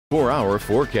4-hour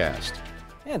forecast.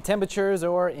 And temperatures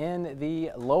are in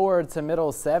the lower to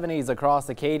middle 70s across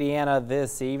Acadiana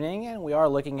this evening, and we are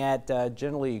looking at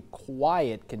generally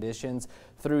quiet conditions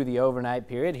through the overnight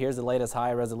period. Here's the latest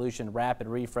high resolution rapid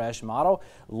refresh model.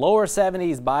 Lower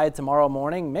 70s by tomorrow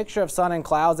morning. Mixture of sun and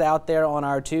clouds out there on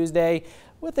our Tuesday,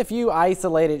 with a few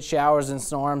isolated showers and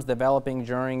storms developing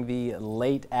during the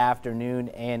late afternoon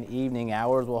and evening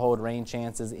hours. Will hold rain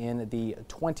chances in the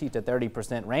 20 to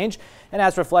 30% range. And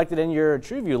as reflected in your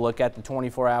true view look at the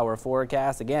 24-hour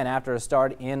forecast, again, after a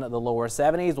start in the lower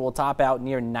 70s, we'll top out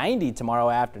near 90 tomorrow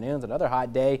afternoon. It's another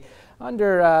hot day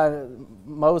under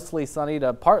mostly sunny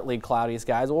to partly cloudy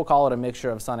skies. We'll call it a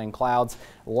mixture of sun and clouds.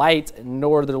 Light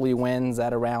northerly winds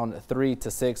at around 3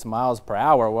 to 6 miles per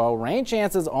hour. Well, rain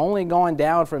chances only going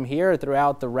down from here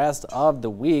throughout the rest of the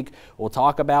week. We'll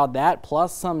talk about that,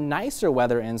 plus some nicer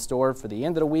weather in store for the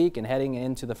end of the week and heading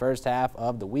into the first half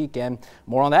of the weekend.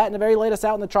 More on that and the very latest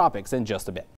out in the tropics in just a bit.